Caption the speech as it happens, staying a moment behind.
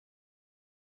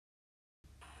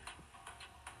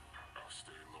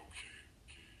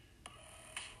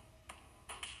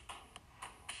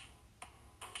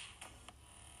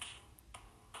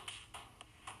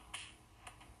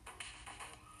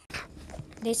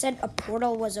They said a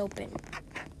portal was open.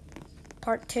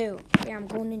 Part 2. Yeah, I'm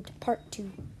going into part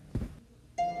 2.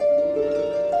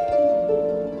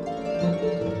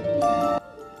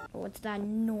 What's that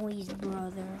noise,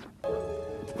 brother?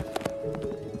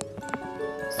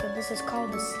 So this is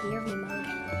called the scary mode.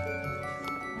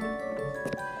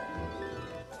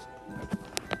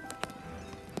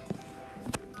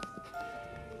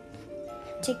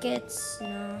 Tickets,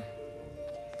 no.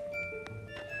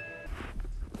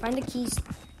 Find the keys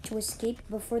to escape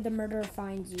before the murderer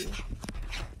finds you.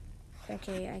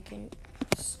 Okay, I can...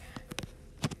 Is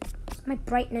my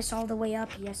brightness all the way up?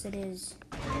 Yes, it is.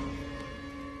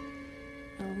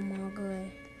 Oh my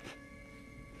god.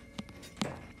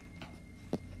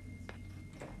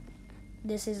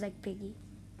 This is like Piggy.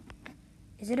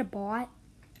 Is it a bot?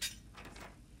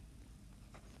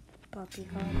 Puppy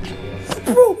god.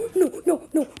 Bro!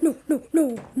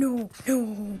 No.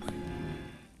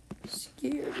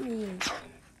 Scared me.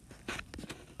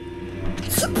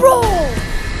 Bro!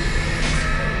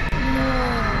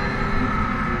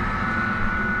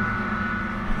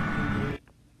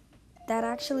 That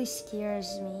actually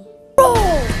scares me. Bro!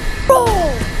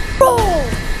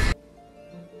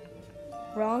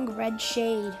 Wrong red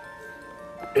shade.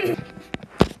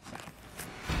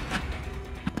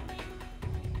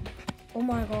 Oh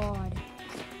my god.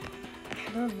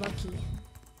 They're lucky.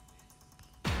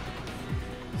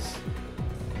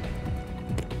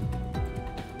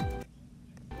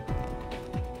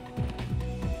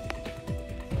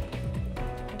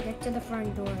 Get to the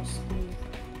front door, Steve.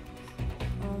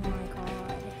 Oh my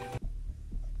god.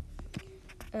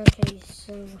 Okay,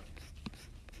 so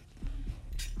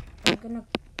I'm gonna...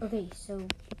 Okay, so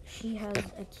she has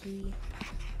a key.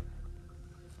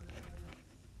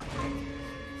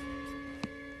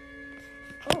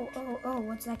 Oh,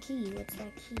 what's that key? Where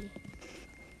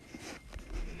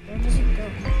does it go?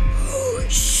 Oh,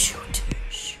 shoot.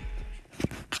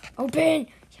 Open!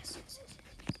 Yes.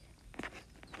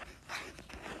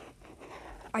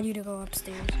 I need to go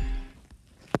upstairs.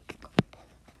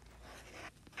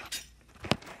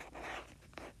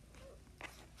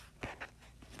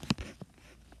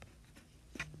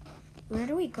 Where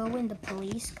do we go when the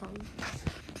police come?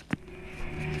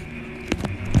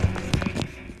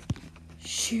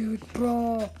 Shoot,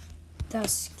 bro. That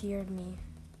scared me.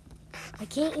 I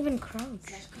can't even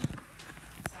crouch.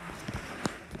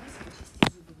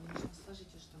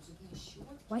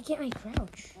 Why can't I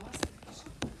crouch?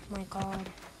 Oh my god.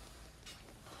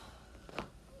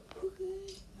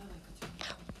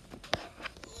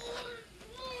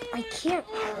 I can't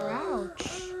crouch.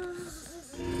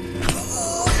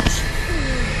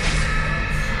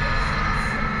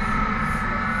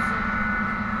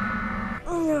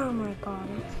 Oh my god.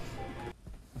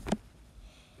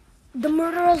 The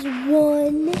murderers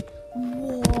won.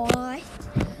 What?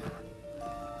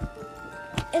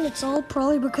 And it's all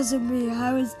probably because of me.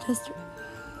 I was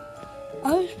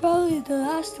probably the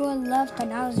last one left,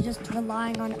 and I was just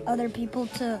relying on other people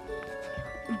to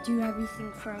do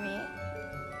everything for me.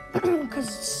 Because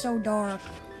it's so dark.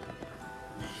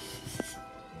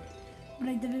 But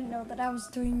I didn't know that I was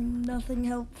doing nothing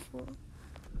helpful.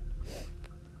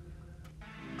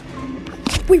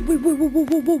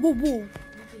 Whoa.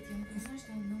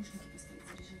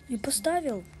 Я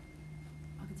поставил.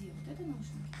 А где? Вот это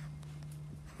наушники?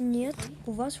 Нет,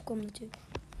 у вас в комнате.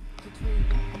 Тут твои,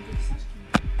 да?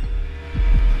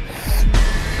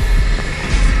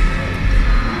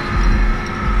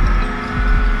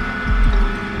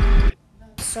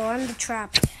 So I'm the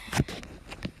trap.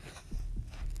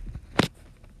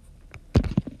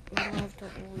 I don't have to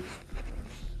always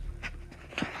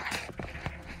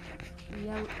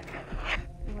yell.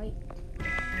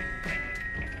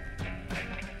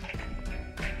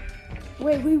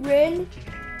 Wait, we win?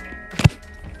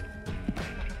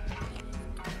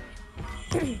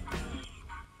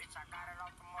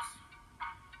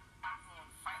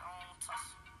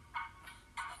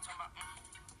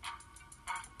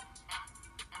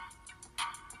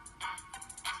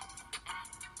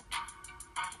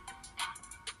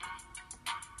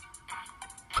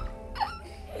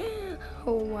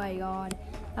 Oh my god,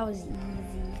 that was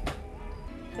easy.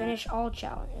 Finish all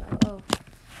challenge. Oh.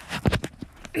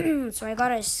 So I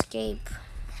gotta escape.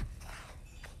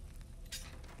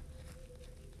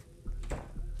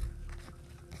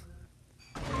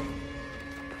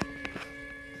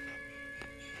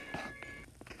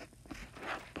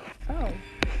 Oh.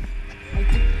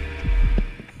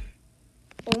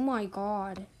 Oh my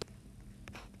god.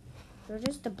 Where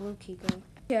does the blue key go?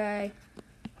 Okay.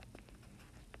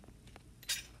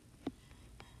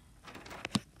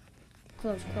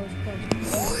 Close.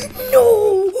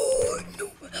 No!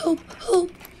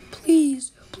 Help!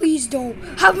 don't.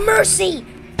 Have mercy!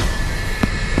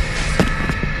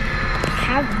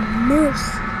 Have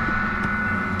mercy.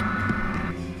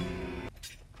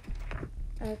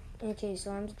 Okay,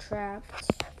 so I'm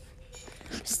trapped.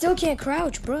 Still can't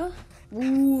crouch, bruh.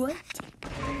 What?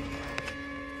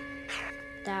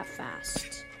 That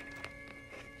fast.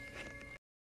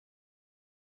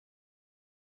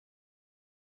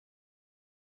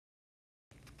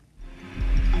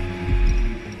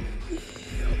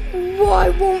 Why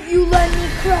won't you let me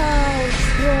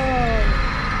crouch, bro?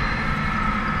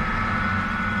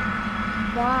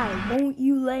 Why won't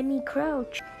you let me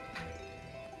crouch?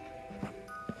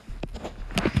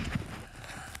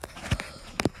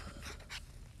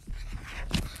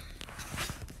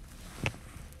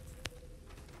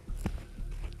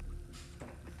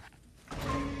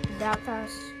 That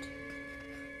fast?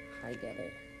 I get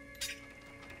it.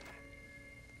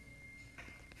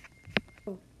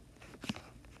 Oh.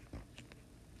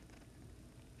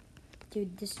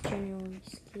 Dude, this is genuinely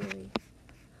scary.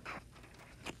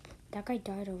 That guy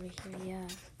died over here, yeah.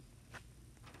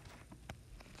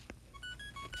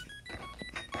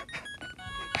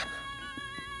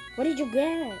 What did you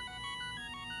get?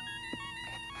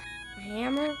 A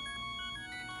hammer?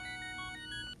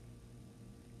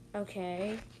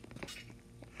 Okay.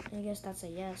 I guess that's a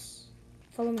yes.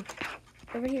 Follow me.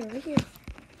 Over here, over here.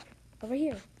 Over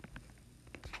here.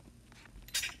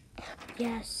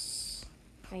 Yes.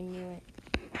 I knew it.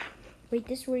 Wait,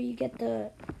 this is where you get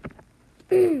the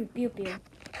pew pew.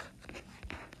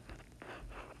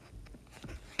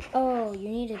 Oh, you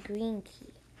need a green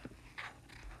key.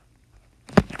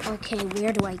 Okay,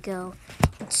 where do I go?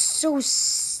 It's so...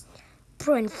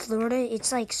 Bro, in Florida,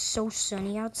 it's like so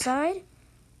sunny outside.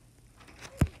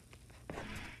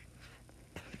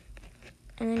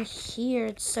 And then here,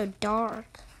 it's so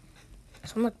dark.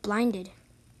 So I'm like blinded.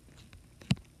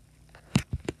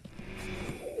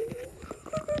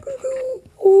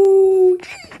 Oh,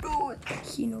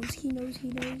 he knows, he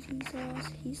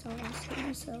saw us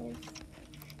himself.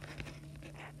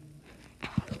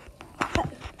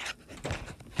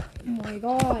 Oh my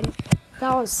god,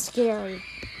 that was scary.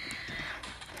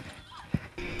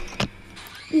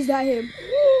 Is that him?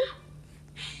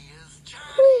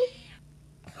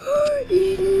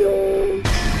 No.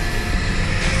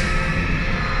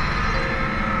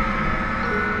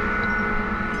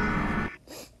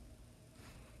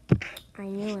 I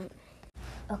knew it.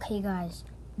 Okay, guys,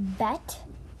 bet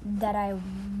that I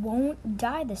won't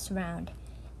die this round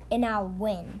and I'll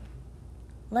win.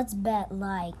 Let's bet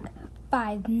like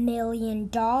 $5 million.